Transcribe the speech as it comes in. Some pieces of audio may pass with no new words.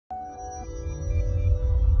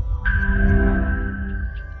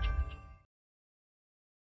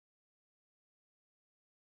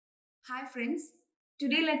Hi friends,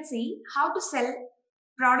 today let's see how to sell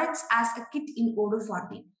products as a kit in Odoo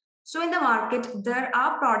format. So in the market, there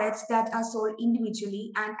are products that are sold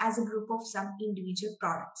individually and as a group of some individual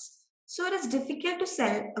products. So it is difficult to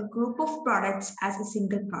sell a group of products as a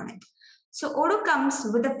single product. So Odoo comes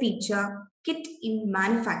with a feature kit in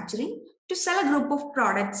manufacturing to sell a group of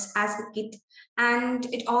products as a kit, and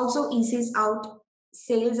it also eases out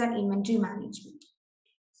sales and inventory management.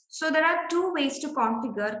 So there are two ways to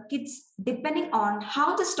configure kits depending on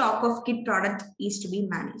how the stock of kit product is to be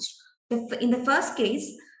managed. In the first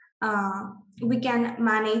case, uh, we can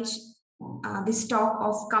manage the stock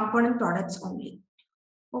of component products only.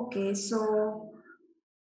 Okay, so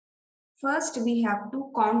first we have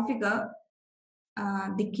to configure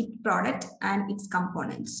the kit product and its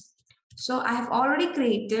components. So I have already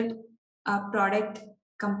created a product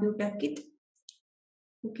computer kit.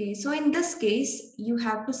 Okay, so in this case, you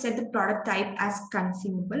have to set the product type as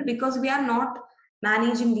consumable because we are not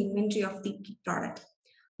managing the inventory of the product,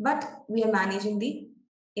 but we are managing the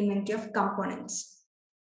inventory of components.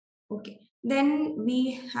 Okay, then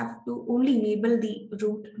we have to only enable the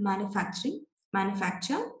root manufacture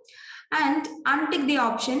and untick the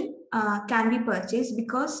option can be purchased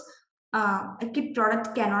because a kit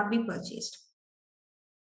product cannot be purchased.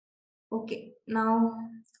 Okay, now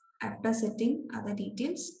after setting other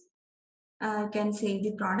details, you can save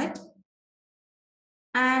the product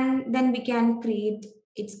and then we can create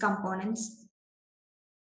its components.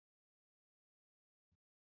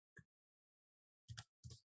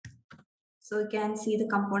 So you can see the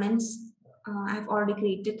components. I've already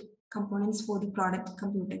created components for the product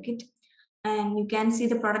computer kit, and you can see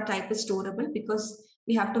the product type is storable because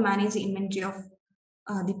we have to manage the inventory of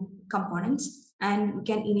the components, and we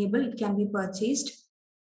can enable it can be purchased.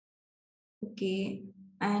 Okay,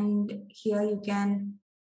 and here you can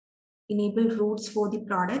enable routes for the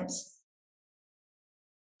products.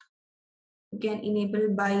 You can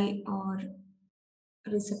enable buy or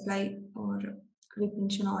resupply or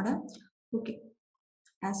replenishment order. Okay,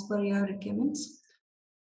 as per your requirements.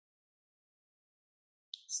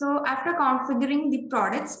 So after configuring the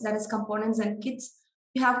products, that is components and kits,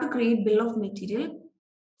 you have to create bill of material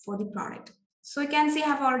for the product. So you can see I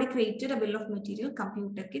have already created a bill of material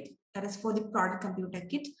computer kit, that is for the product computer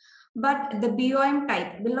kit, but the BOM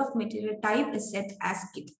type, bill of material type is set as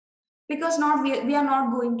kit because not we are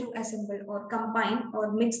not going to assemble or combine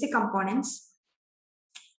or mix the components.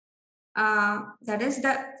 That is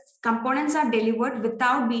the components are delivered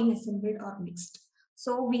without being assembled or mixed.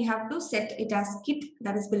 So we have to set it as kit,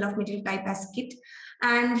 that is bill of material type as kit.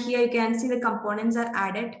 And here you can see the components are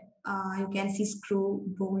added. You can see screw,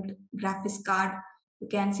 bolt, graphics card. You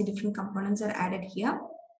can see different components are added here.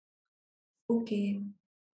 Okay.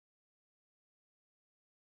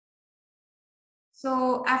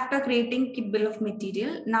 So after creating kit bill of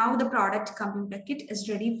material, now the product computer kit is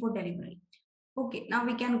ready for delivery. Okay, now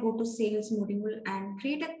we can go to sales module and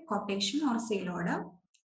create a quotation or sale order.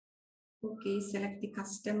 Okay, select the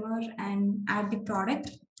customer and add the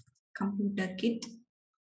product computer kit.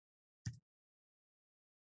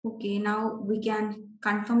 Okay, now we can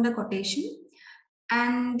confirm the quotation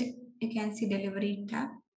and you can see delivery tab.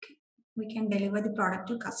 Okay, we can deliver the product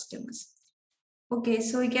to customers. Okay,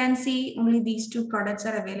 so you can see only these two products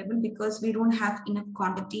are available because we don't have enough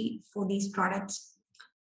quantity for these products,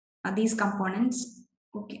 these components.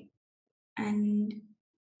 Okay, and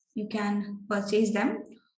you can purchase them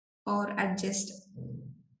or adjust,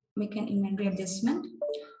 make an inventory adjustment,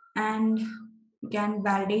 and you can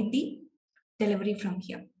validate the delivery from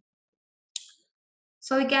here.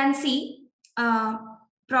 So you can see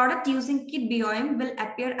product using kit BOM will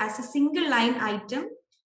appear as a single line item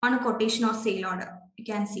on a quotation or sale order. You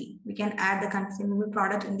can see we can add the consumable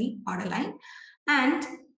product in the order line and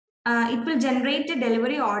it will generate a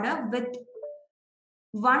delivery order with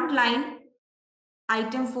one line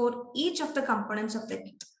item for each of the components of the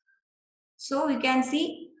kit. So you can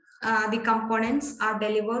see the components are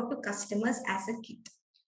delivered to customers as a kit.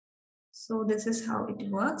 So this is how it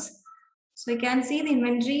works. So you can see the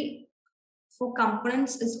inventory for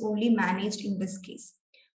components is only managed in this case.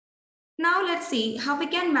 Now let's see how we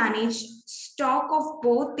can manage stock of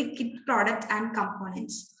both the kit product and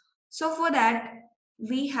components. So for that,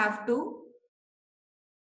 we have to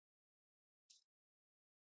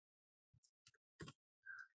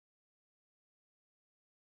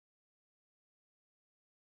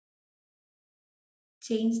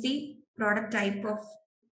change the product type of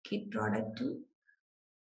kit product to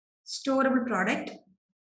storable product.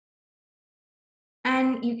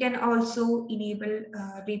 And you can also enable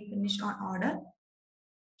replenish on order.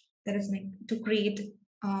 That is like to create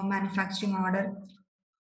a manufacturing order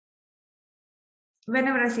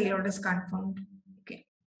whenever a sale order is confirmed. Okay.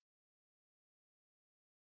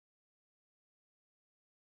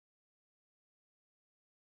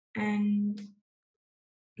 And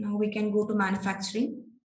now we can go to manufacturing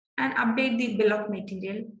and update the bill of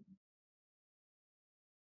material.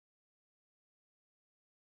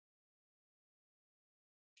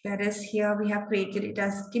 Whereas here we have created it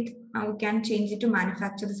as kit. Now we can change it to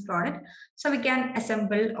manufacture this product. So we can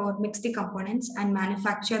assemble or mix the components and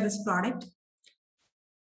manufacture this product.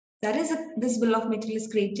 That is, this bill of material is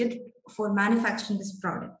created for manufacturing this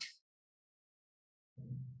product.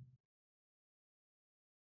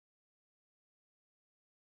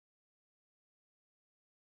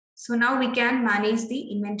 So now we can manage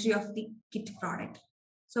the inventory of the kit product.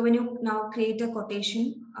 So when you now create a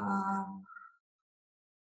quotation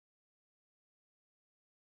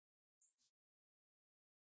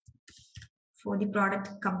for the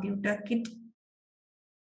product computer kit,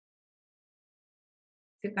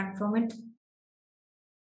 if you confirm it,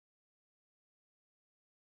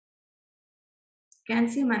 you can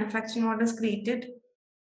see manufacturing orders created,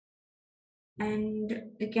 and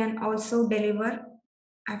you can also deliver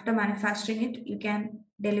after manufacturing it. You can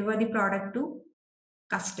deliver the product to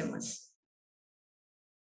customers.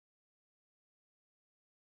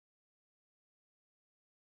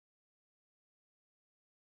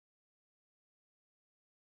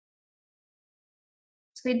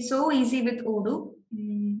 So it's so easy with Odoo.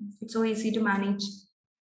 It's so easy to manage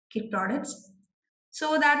kit products.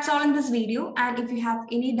 So that's all in this video. And if you have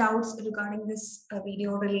any doubts regarding this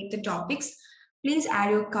video related topics, please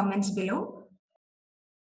add your comments below.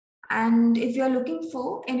 And if you're looking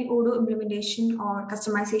for any Odoo implementation or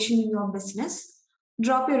customization in your business,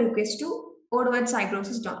 drop your request to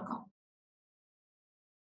odoo@cybrosys.com.